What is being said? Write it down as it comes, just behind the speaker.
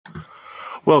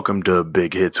Welcome to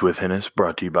Big Hits with Hennis,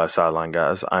 brought to you by Sideline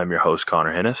Guys. I'm your host,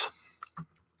 Connor Hennis.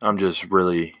 I'm just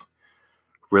really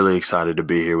excited to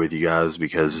be here with you guys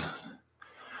because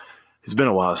it's been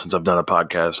a while since I've done a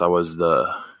podcast. I was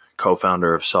the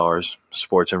co-founder of SARS,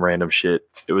 Sports and Random Shit.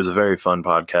 It was a very fun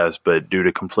podcast, but due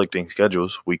to conflicting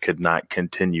schedules, we could not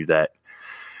continue that.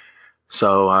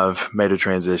 So I've made a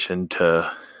transition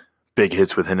to Big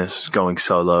Hits with Hennis, going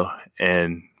solo,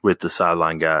 and with the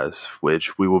Sideline Guys,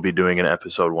 which we will be doing an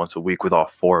episode once a week with all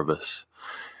four of us.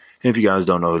 And if you guys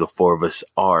don't know who the four of us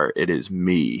are, it is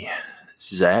me,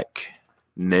 Zach,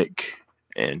 Nick,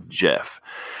 and Jeff.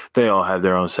 They all have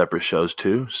their own separate shows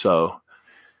too, so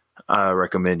I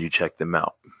recommend you check them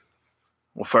out.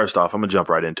 Well, first off, I'm going to jump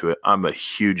right into it. I'm a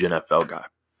huge NFL guy.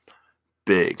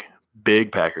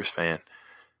 Big Packers fan.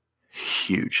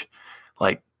 Huge.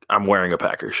 Like, I'm wearing a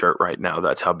Packers shirt right now.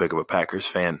 That's how big of a Packers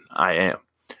fan I am.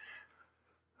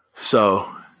 So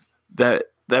that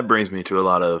brings me to a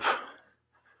lot of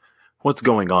what's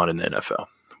going on in the NFL.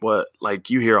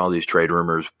 You hear all these trade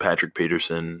rumors, Patrick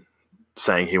Peterson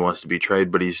saying he wants to be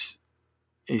traded, but he's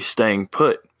staying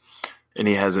put and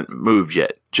he hasn't moved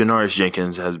yet. Janoris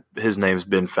Jenkins his name's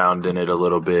been found in it a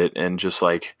little bit, and just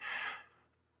like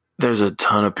there's a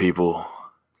ton of people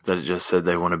that just said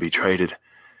they want to be traded.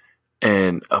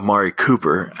 And Amari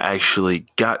Cooper actually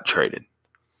got traded.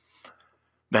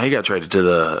 Now, he got traded to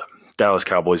the Dallas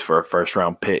Cowboys for a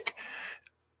first-round pick.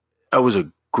 That was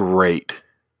a great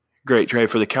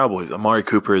trade for the Cowboys. Amari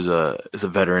Cooper is a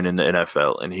veteran in the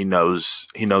NFL, and he knows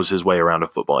his way around a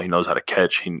football. He knows how to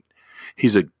catch.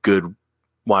 He's a good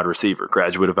wide receiver,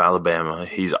 graduate of Alabama.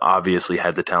 He's obviously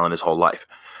had the talent his whole life.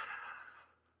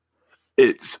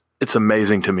 It's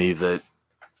amazing to me that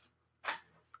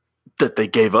they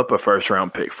gave up a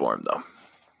first-round pick for him, though.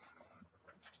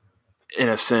 In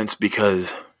a sense,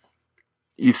 because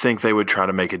you think they would try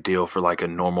to make a deal for like a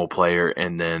normal player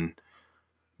and then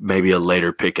maybe a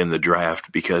later pick in the draft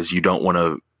because you don't want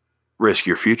to risk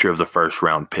your future of the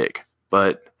first-round pick.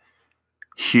 But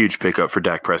huge pickup for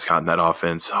Dak Prescott in that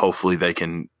offense. Hopefully they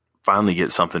can finally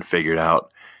get something figured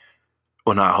out.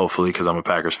 Well, not hopefully, because I'm a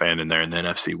Packers fan and they're in the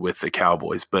NFC with the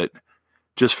Cowboys, but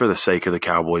just for the sake of the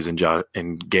Cowboys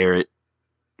and Garrett,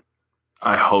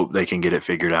 I hope they can get it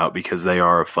figured out because they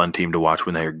are a fun team to watch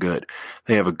when they are good.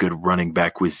 They have a good running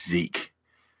back with Zeke.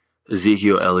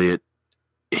 Ezekiel Elliott,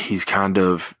 he's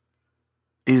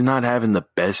not having the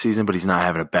best season, but he's not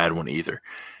having a bad one either.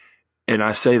 And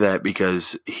I say that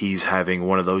because he's having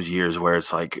one of those years where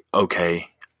it's like, okay,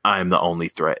 I'm the only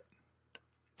threat.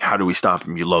 How do we stop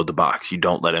him? You load the box. You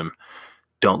don't let him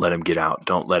get out.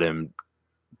 Don't let him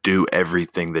do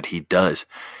everything that he does.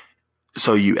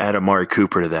 So you add Amari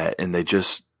Cooper to that, and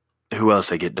who else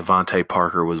they get? Devontae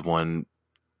Parker was one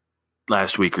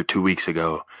last week or 2 weeks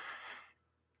ago.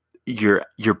 You're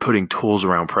putting tools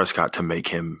around Prescott to make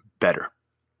him better,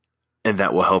 and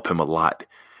that will help him a lot.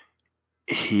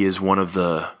 He is one of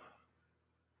I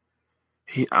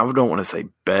don't want to say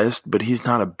best, but he's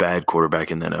not a bad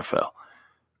quarterback in the NFL.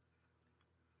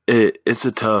 It's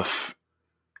a tough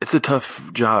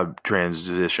job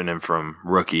transitioning from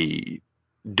rookie,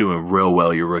 doing real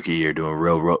well your rookie year, doing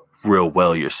real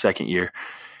well your second year,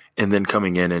 and then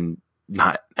coming in and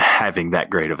not having that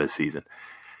great of a season.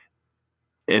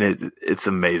 And it's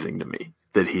amazing to me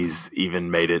that he's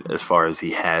even made it as far as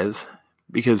he has,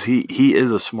 because he is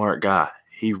a smart guy.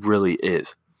 He really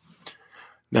is.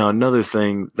 Now, another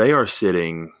thing, they are third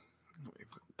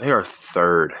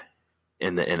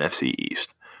in the NFC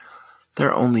East.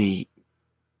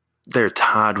 They're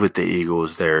tied with the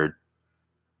Eagles. They're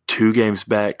 2 games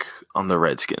back on the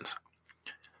Redskins.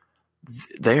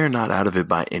 They are not out of it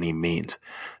by any means.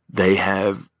 They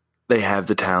have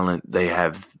the talent. They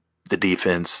have the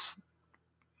defense.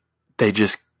 They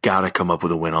just got to come up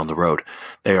with a win on the road.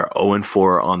 They are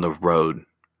 0-4 on the road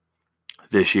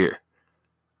this year.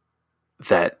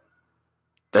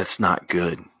 That's not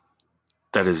good.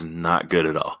 That is not good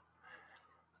at all.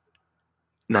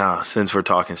 Now, since we're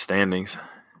talking standings,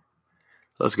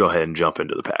 let's go ahead and jump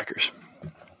into the Packers.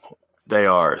 They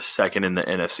are second in the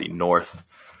NFC North.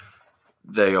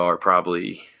 They are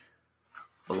probably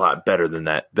a lot better than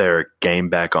that. They're a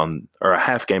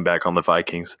half game back on the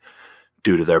Vikings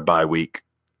due to their bye week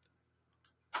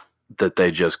that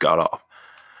they just got off.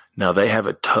 Now, they have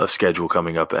a tough schedule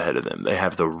coming up ahead of them. They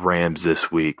have the Rams this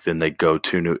week. Then they go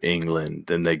to New England.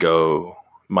 Then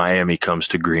Miami comes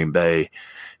to Green Bay.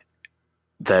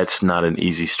 That's not an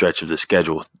easy stretch of the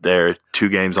schedule. They're 2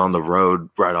 games on the road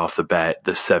right off the bat,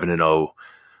 the 7-0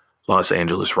 Los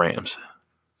Angeles Rams,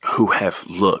 who have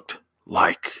looked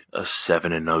like a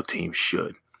 7-0 team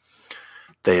should.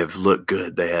 They have looked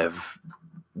good. They have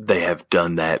they have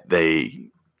done that. They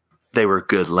were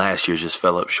good last year, just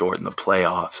fell up short in the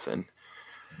playoffs, and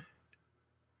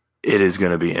it is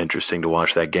going to be interesting to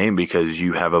watch that game because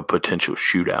you have a potential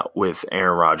shootout with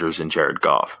Aaron Rodgers and Jared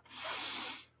Goff.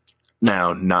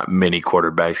 Now, not many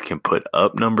quarterbacks can put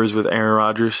up numbers with Aaron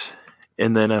Rodgers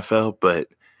in the NFL, but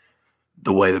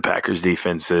the way the Packers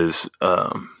defense is,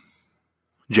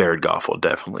 Jared Goff will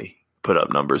definitely put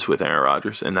up numbers with Aaron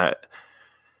Rodgers, and that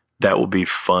will be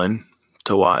fun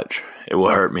to watch. It will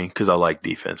hurt me because I like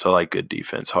defense. I like good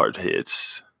defense, hard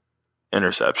hits,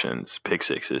 interceptions, pick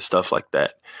sixes, stuff like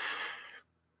that.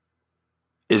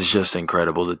 It's just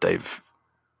incredible that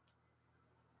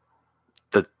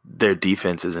their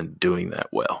defense isn't doing that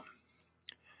well.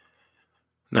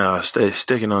 Now,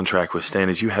 sticking on track with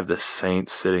standings, you have the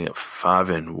Saints sitting at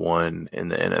 5-1 in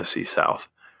the NFC South.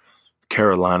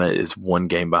 Carolina is one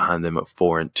game behind them at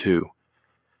 4-2.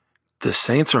 The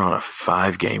Saints are on a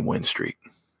 5-game win streak.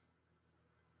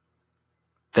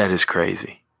 That is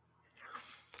crazy.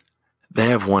 They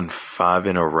have won 5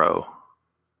 in a row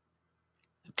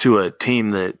to a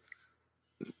team that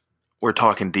we're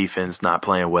talking defense not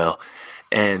playing well.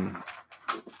 And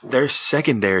their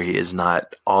secondary is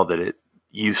not all that it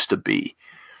used to be.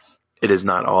 It is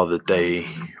not all that they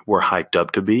were hyped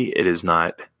up to be. It is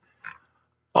not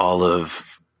all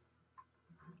of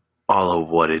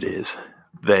what it is.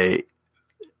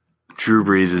 Drew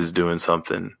Brees is doing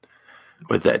something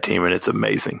with that team, and it's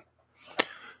amazing.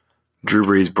 Drew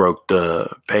Brees broke the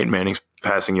Peyton Manning's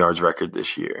passing yards record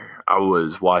this year. I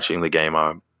was watching the game.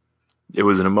 It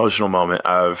was an emotional moment.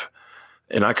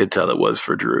 And I could tell it was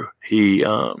for Drew. He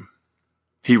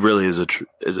really is a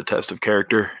test of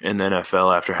character in the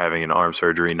NFL after having an arm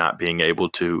surgery, not being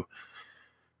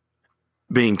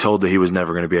told that he was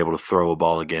never going to be able to throw a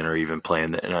ball again or even play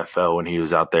in the NFL when he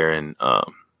was out there. And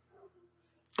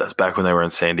that's back when they were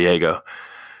in San Diego.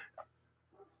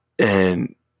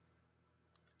 And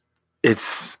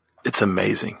it's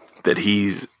amazing that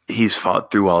he's fought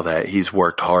through all that. He's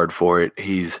worked hard for it.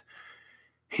 He's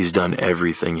done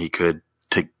everything he could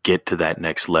to get to that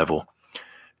next level.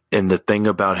 And the thing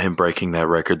about him breaking that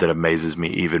record that amazes me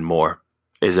even more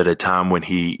is at a time when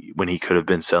he could have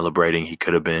been celebrating, he just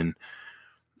could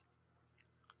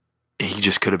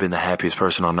have been the happiest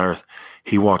person on earth.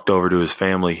 He walked over to his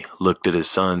family, looked at his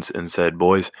sons, and said,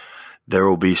 "Boys, there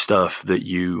will be stuff that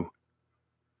you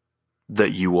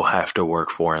will have to work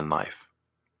for in life.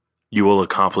 You will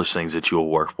accomplish things that you will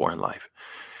work for in life."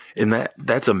 And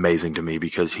that's amazing to me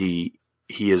because he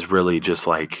is really just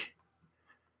like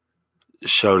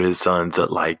showed his sons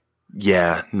that, like,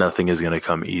 yeah, nothing is going to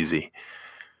come easy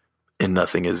and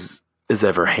nothing is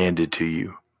ever handed to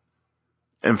you.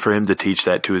 And for him to teach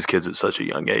that to his kids at such a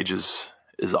young age is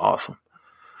awesome.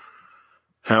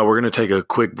 Now we're going to take a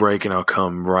quick break and I'll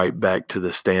come right back to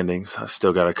the standings. I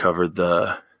still got to cover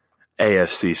the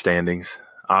AFC standings.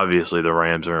 Obviously the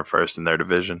Rams are in first in their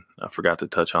division. I forgot to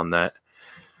touch on that.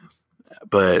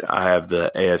 But I have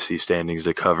the AFC standings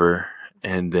to cover,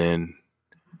 and then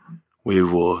we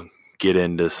will get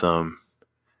into some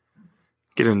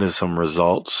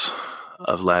results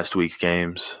of last week's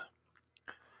games.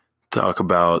 Talk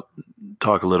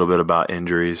a little bit about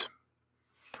injuries,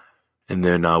 and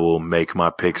then I will make my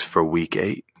picks for Week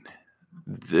 8.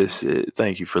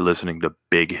 Thank you for listening to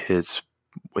Big Hits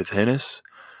with Hennis,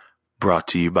 brought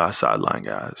to you by Sideline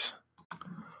Guys.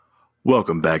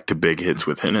 Welcome back to Big Hits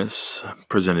with Hennis,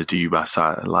 presented to you by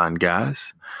Sideline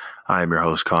Guys. I am your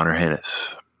host, Connor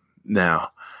Hennis.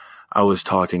 Now, I was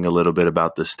talking a little bit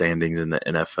about the standings in the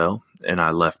NFL, and I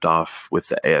left off with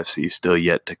the AFC still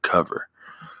yet to cover.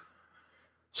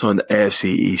 So in the AFC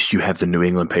East, you have the New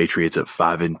England Patriots at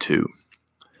 5-2.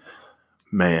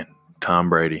 Man, Tom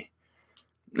Brady.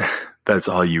 That's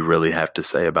all you really have to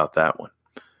say about that one.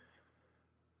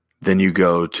 Then you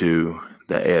go to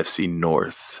the AFC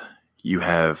North. You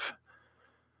have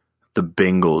the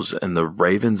Bengals and the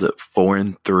Ravens at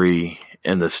 4-3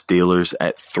 and the Steelers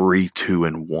at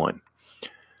 3-2-1.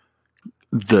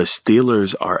 The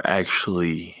Steelers are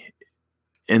actually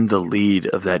in the lead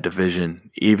of that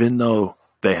division, even though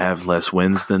they have less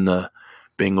wins than the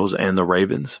Bengals and the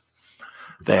Ravens.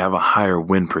 They have a higher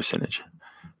win percentage.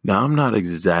 Now, I'm not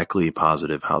exactly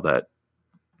positive how that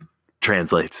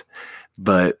translates,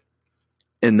 but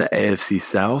in the AFC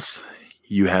South,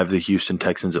 you have the Houston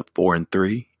Texans at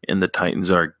 4-3, and the Titans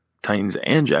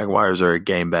and Jaguars are a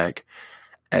game back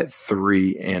at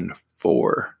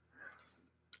 3-4.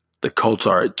 The Colts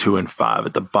are at 2-5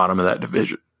 at the bottom of that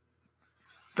division.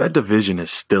 That division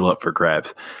is still up for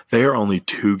grabs. They are only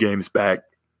 2 games back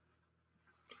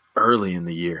early in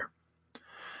the year.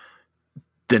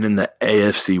 Then in the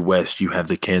AFC West, you have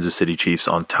the Kansas City Chiefs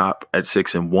on top at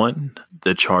 6-1.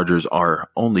 The Chargers are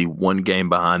only one game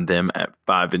behind them at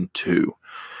 5-2.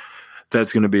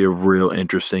 That's going to be a real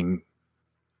interesting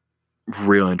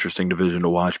division to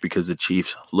watch because the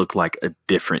Chiefs look like a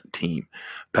different team.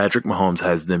 Patrick Mahomes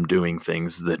has them doing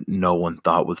things that no one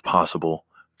thought was possible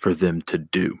for them to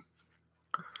do.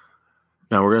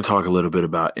 Now we're going to talk a little bit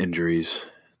about injuries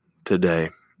today,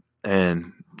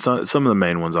 and some of the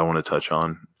main ones I want to touch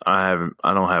on. I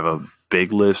don't have a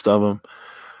big list of them.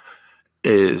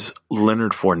 Is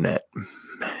Leonard Fournette.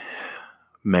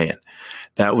 Man,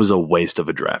 that was a waste of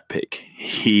a draft pick.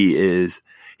 He's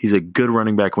a good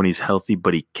running back when he's healthy,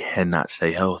 but he cannot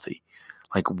stay healthy.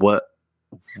 Like what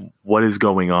is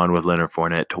going on with Leonard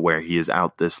Fournette to where he is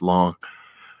out this long?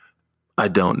 I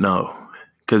don't know.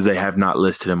 Because they have not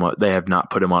listed him up. They have not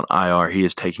put him on IR. He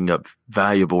is taking up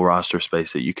valuable roster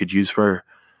space that you could use for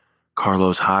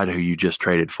Carlos Hyde, who you just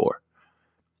traded for.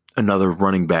 Another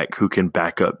running back who can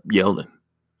back up Yeldon.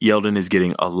 Yeldon is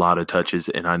getting a lot of touches,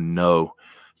 and I know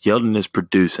Yeldon is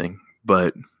producing,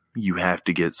 but you have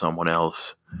to get someone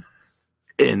else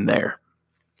in there.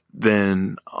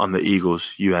 Then on the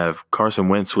Eagles, you have Carson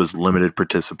Wentz was limited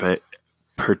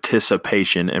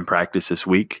participation in practice this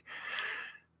week.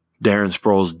 Darren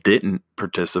Sproles didn't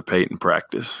participate in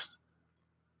practice.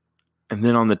 And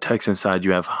then on the Texans side,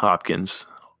 you have Hopkins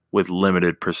with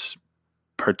limited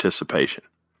participation.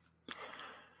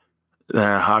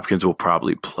 Hopkins will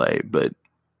probably play, but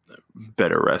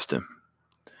better rest him.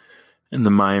 In the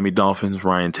Miami Dolphins,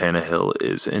 Ryan Tannehill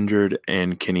is injured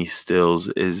and Kenny Stills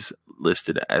is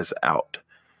listed as out.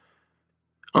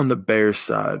 On the Bears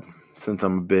side, since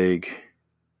I'm a big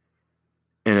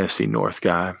NFC North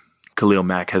guy, Khalil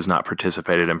Mack has not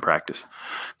participated in practice.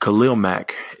 Khalil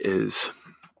Mack is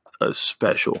a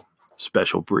special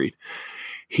breed.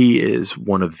 He is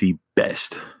one of the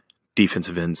best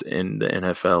defensive ends in the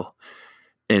NFL.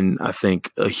 And I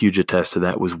think a huge attest to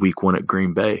that was week 1 at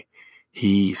Green Bay.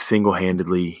 He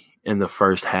single-handedly, in the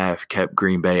first half, kept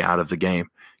Green Bay out of the game,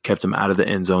 kept them out of the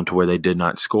end zone to where they did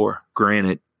not score.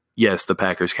 Granted, yes, the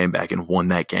Packers came back and won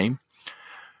that game.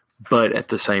 But at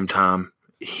the same time,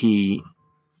 he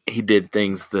did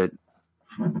things that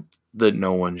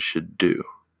no one should do.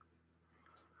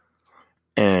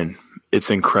 And it's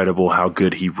incredible how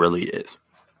good he really is.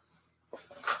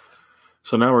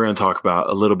 So now we're going to talk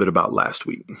a little bit about last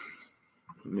week.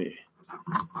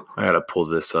 I got to pull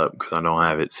this up because I don't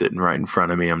have it sitting right in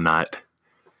front of me. I'm not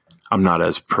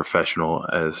as professional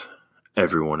as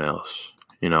everyone else.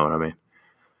 You know what I mean?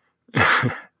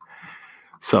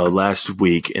 So last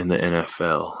week in the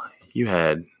NFL, you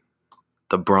had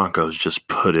the Broncos just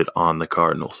put it on the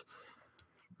Cardinals.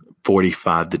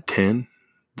 45-10.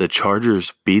 The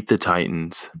Chargers beat the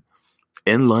Titans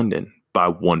in London by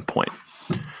 1 point.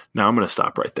 Now I'm going to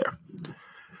stop right there.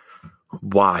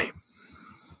 Why?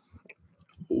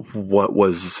 What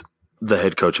was the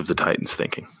head coach of the Titans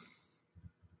thinking?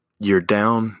 You're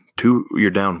down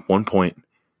 1 point.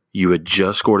 You had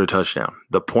just scored a touchdown.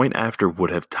 The point after would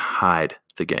have tied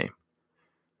the game.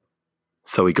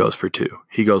 So he goes for 2.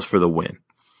 He goes for the win.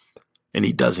 And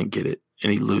he doesn't get it.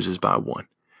 And he loses by 1.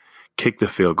 Kick the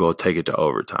field goal, take it to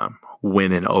overtime.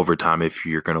 Win in overtime if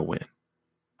you're going to win.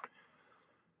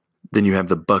 Then you have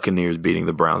the Buccaneers beating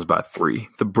the Browns by 3.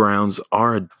 The Browns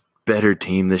are a better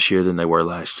team this year than they were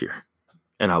last year.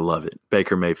 And I love it.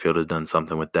 Baker Mayfield has done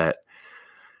something with that.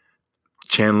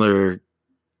 Chandler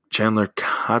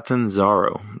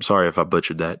Catanzaro, sorry if I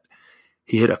butchered that.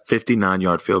 He hit a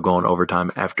 59-yard field goal in overtime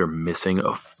after missing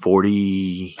a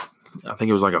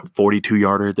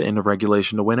 42-yarder at the end of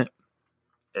regulation to win it.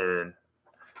 And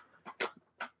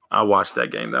I watched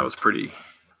that game. That was pretty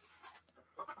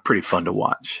fun to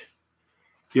watch.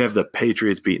 You have the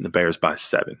Patriots beating the Bears by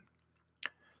 7.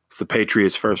 It's the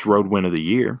Patriots' first road win of the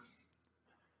year.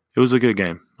 It was a good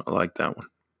game. I like that one.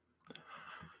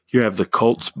 You have the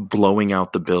Colts blowing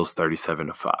out the Bills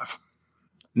 37-5.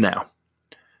 Now,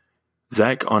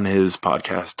 Zach on his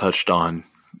podcast touched on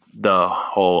the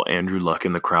whole Andrew Luck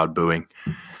in the crowd booing,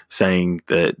 saying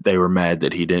that they were mad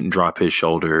that he didn't drop his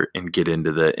shoulder and get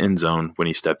into the end zone when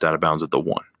he stepped out of bounds at the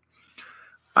 1.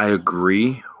 I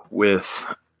agree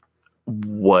with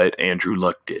what Andrew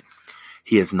Luck did.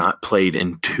 He has not played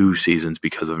in 2 seasons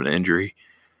because of an injury.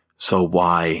 So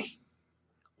why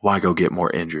go get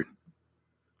more injured?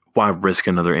 Why risk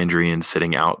another injury and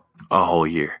sitting out a whole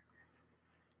year?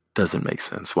 Doesn't make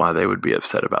sense why they would be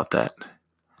upset about that.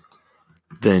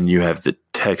 Then you have the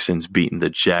Texans beating the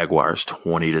Jaguars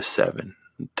 20-7.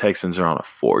 The Texans are on a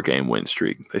 4-game win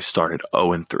streak. They started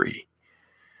 0-3.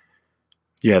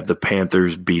 You have the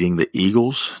Panthers beating the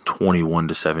Eagles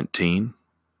 21-17.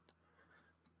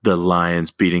 the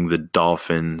Lions beating the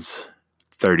Dolphins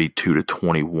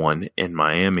 32-21 in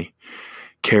Miami.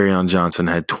 Kerryon Johnson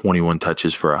had 21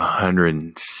 touches for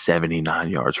 179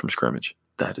 yards from scrimmage.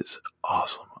 That is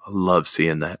awesome. I love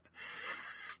seeing that.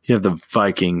 You have the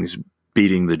Vikings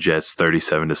beating the Jets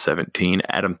 37-17.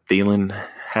 Adam Thielen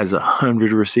has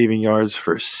 100 receiving yards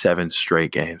for 7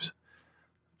 straight games.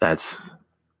 That's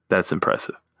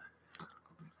impressive.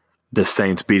 The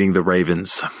Saints beating the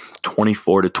Ravens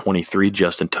 24-23.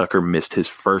 Justin Tucker missed his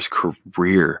first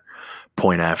career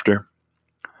point after,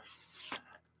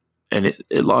 and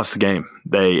it lost the game.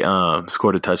 They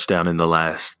scored a touchdown in the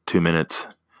last 2 minutes,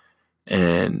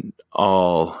 and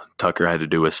all Tucker had to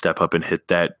do was step up and hit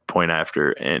that point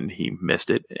after, and he missed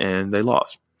it, and they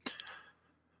lost.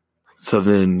 So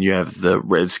then you have the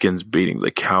Redskins beating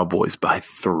the Cowboys by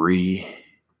 3.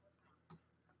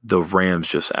 The Rams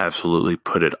just absolutely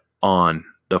put it on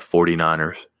the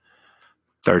 49ers,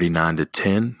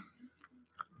 39-10.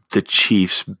 The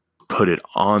Chiefs put it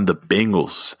on the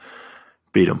Bengals,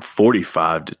 beat them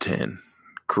 45-10.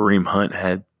 Kareem Hunt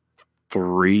had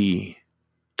 3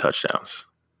 touchdowns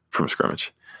from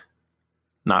scrimmage,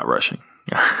 not rushing.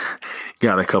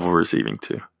 Got a couple receiving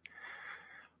too.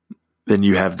 Then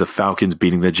you have the Falcons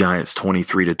beating the Giants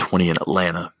 23-20 in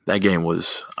Atlanta. That game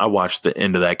was, I watched the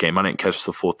end of that game. I didn't catch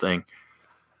the full thing.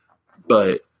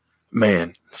 But,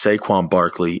 man, Saquon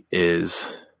Barkley is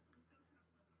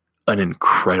an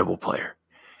incredible player.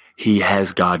 He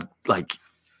has God, like,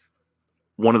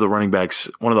 one of the old running backs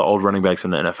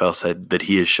in the NFL said that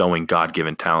he is showing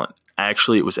God-given talent.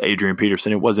 Actually, it was Adrian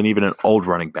Peterson. It wasn't even an old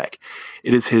running back.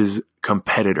 It is his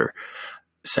competitor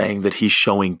saying that he's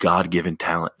showing God-given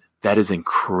talent. That is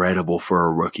incredible for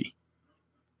a rookie.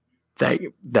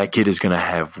 That kid is going to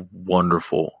have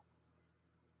wonderful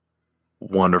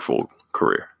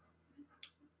career.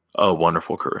 Oh,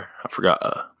 wonderful career. I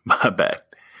forgot. My bad.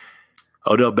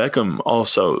 Odell Beckham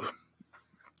also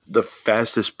the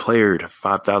fastest player to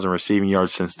 5,000 receiving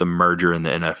yards since the merger in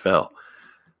the NFL.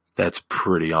 That's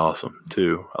pretty awesome,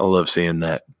 too. I love seeing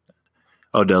that.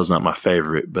 Odell's not my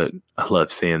favorite, but I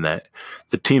love seeing that.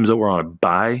 The teams that were on a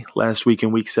bye last week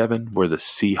in Week 7 were the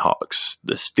Seahawks,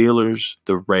 the Steelers,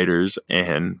 the Raiders,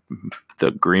 and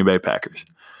the Green Bay Packers.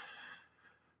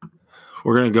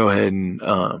 We're going to go ahead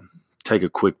and take a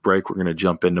quick break. We're going to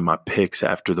jump into my picks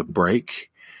after the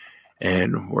break,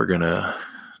 and we're going to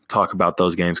talk about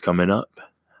those games coming up.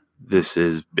 This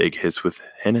is Big Hits with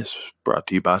Hennis, brought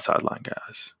to you by Sideline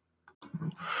Guys.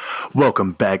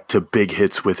 Welcome back to Big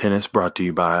Hits with Hennis, brought to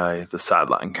you by the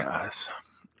Sideline Guys.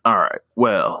 All right,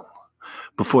 well,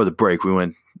 before the break, we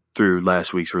went through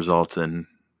last week's results and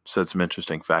said some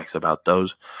interesting facts about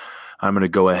those. I'm going to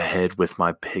go ahead with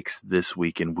my picks this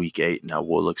week in Week 8, and I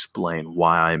will explain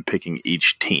why I'm picking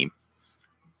each team.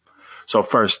 So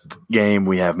first game,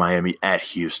 we have Miami at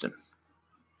Houston.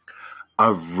 I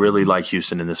really like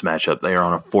Houston in this matchup. They are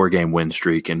on a 4-game win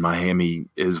streak, and Miami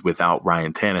is without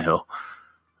Ryan Tannehill.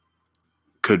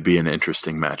 Could be an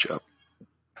interesting matchup.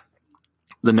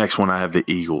 The next one, I have the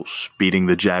Eagles beating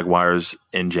the Jaguars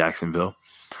in Jacksonville.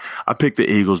 I picked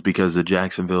the Eagles because the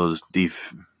Jacksonville's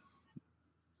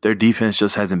their defense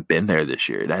just hasn't been there this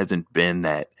year. It hasn't been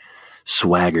that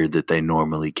swagger that they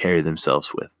normally carry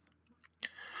themselves with.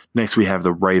 Next, we have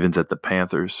the Ravens at the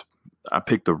Panthers. I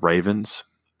picked the Ravens,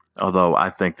 although I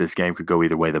think this game could go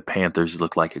either way. The Panthers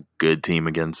look like a good team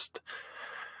against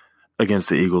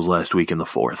the Eagles last week in the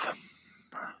 4th.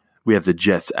 We have the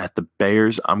Jets at the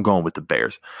Bears. I'm going with the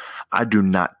Bears. I do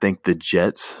not think the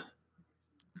Jets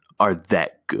are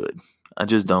that good. I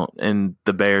just don't. And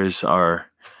the Bears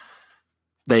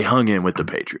they hung in with the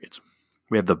Patriots.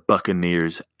 We have the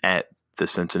Buccaneers at the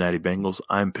Cincinnati Bengals.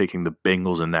 I'm picking the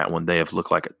Bengals in that one. They have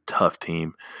looked like a tough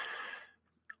team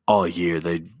all year.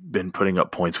 They've been putting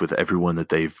up points with everyone that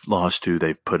they've lost to.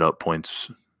 They've put up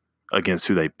points against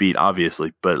who they beat,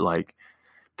 obviously, but like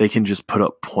they can just put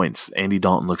up points. Andy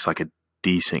Dalton looks like a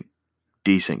decent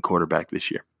quarterback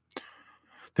this year.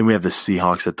 Then we have the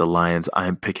Seahawks at the Lions. I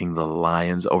am picking the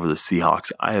Lions over the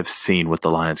Seahawks. I have seen what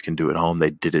the Lions can do at home. They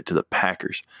did it to the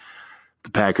Packers.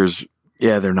 The Packers,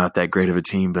 yeah, they're not that great of a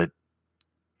team, but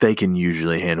they can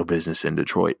usually handle business in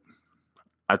Detroit.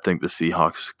 I think the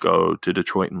Seahawks go to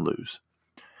Detroit and lose.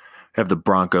 We have the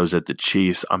Broncos at the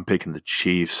Chiefs. I'm picking the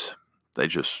Chiefs. They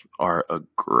just are a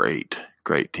great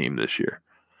team this year.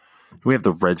 We have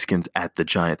the Redskins at the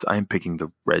Giants. I am picking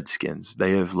the Redskins.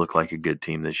 They have looked like a good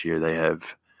team this year. They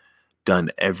have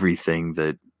done everything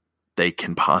that they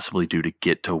can possibly do to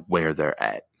get to where they're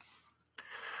at.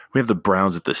 We have the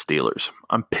Browns at the Steelers.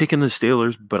 I'm picking the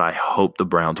Steelers, but I hope the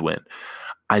Browns win.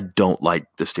 I don't like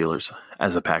the Steelers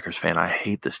as a Packers fan. I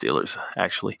hate the Steelers,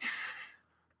 actually.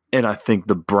 And I think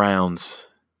the Browns,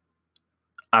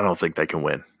 I don't think they can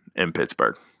win in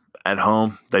Pittsburgh. At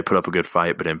home, they put up a good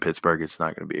fight, but in Pittsburgh, it's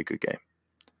not going to be a good game.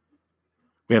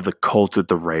 We have the Colts at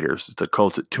the Raiders. The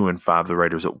Colts at 2-5, the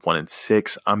Raiders at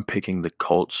 1-6. I'm picking the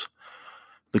Colts.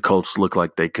 The Colts look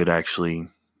like they could actually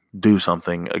do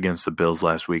something against the Bills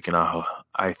last week, and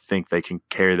I think they can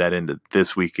carry that into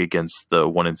this week against the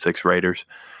 1-6 Raiders.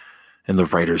 And the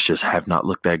Raiders just have not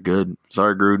looked that good.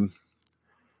 Sorry, Gruden.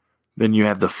 Then you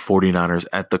have the 49ers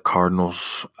at the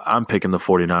Cardinals. I'm picking the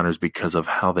 49ers because of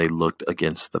how they looked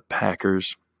against the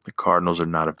Packers. The Cardinals are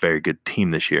not a very good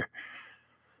team this year.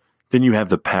 Then you have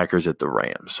the Packers at the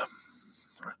Rams.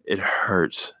 It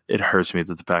hurts. It hurts me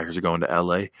that the Packers are going to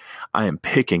LA. I am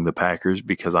picking the Packers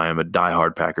because I am a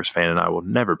diehard Packers fan, and I will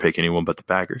never pick anyone but the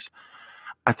Packers.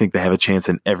 I think they have a chance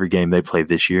in every game they play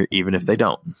this year, even if they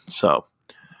don't. So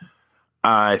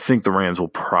I think the Rams will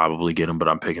probably get them, but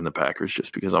I'm picking the Packers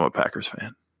just because I'm a Packers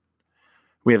fan.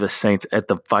 We have the Saints at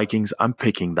the Vikings. I'm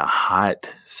picking the hot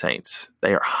Saints.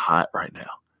 They are hot right now.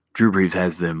 Drew Brees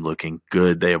has them looking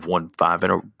good. They have won 5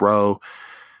 in a row.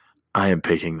 I am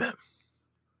picking them.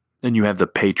 Then you have the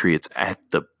Patriots at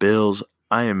the Bills.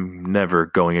 I am never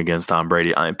going against Tom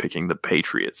Brady. I am picking the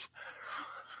Patriots.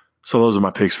 So those are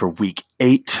my picks for week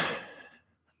 8.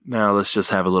 Now let's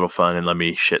just have a little fun and let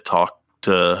me shit talk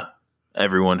to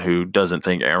everyone who doesn't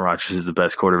think Aaron Rodgers is the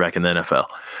best quarterback in the NFL.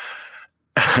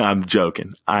 I'm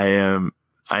joking. I am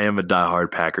a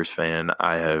diehard Packers fan.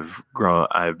 I have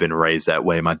been raised that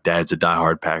way. My dad's a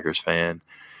diehard Packers fan.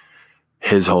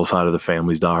 His whole side of the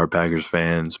family's diehard Packers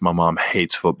fans. My mom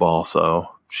hates football, so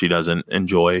she doesn't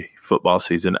enjoy football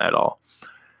season at all.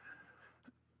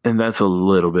 And that's a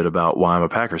little bit about why I'm a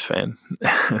Packers fan.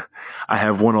 I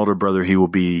have one older brother. He will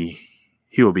be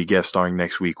guest starring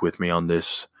next week with me on the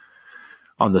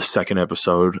second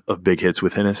episode of Big Hits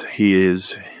with Hennis. He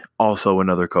is also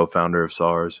another co-founder of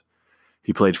SARS.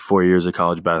 He played 4 years of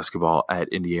college basketball at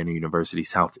Indiana University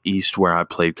Southeast, where I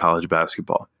played college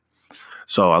basketball.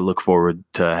 So I look forward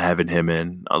to having him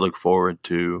in. I look forward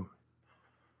to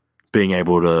being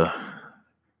able to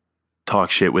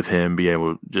talk shit with him, be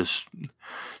able to just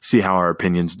see how our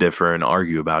opinions differ and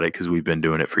argue about it because we've been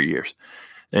doing it for years.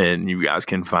 And you guys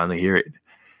can finally hear it.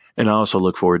 And I also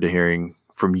look forward to hearing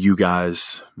from you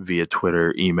guys via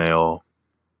Twitter, email.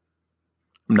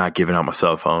 I'm not giving out my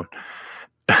cell phone.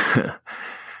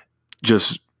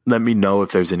 Just let me know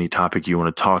if there's any topic you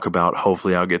want to talk about.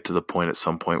 Hopefully I'll get to the point at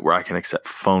some point where I can accept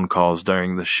phone calls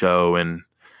during the show and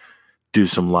do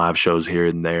some live shows here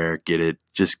and there, get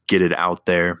it out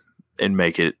there and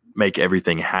make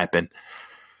everything happen.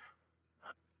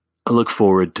 I look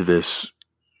forward to this,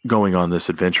 going on this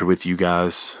adventure with you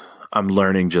guys. I'm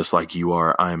learning just like you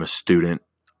are. I am a student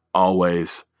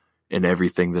always in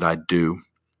everything that I do.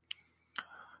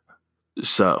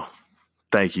 So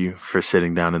thank you for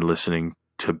sitting down and listening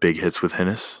to Big Hits with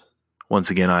Hennis. Once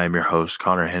again, I am your host,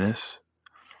 Connor Hennis,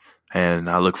 and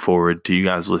I look forward to you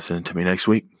guys listening to me next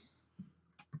week.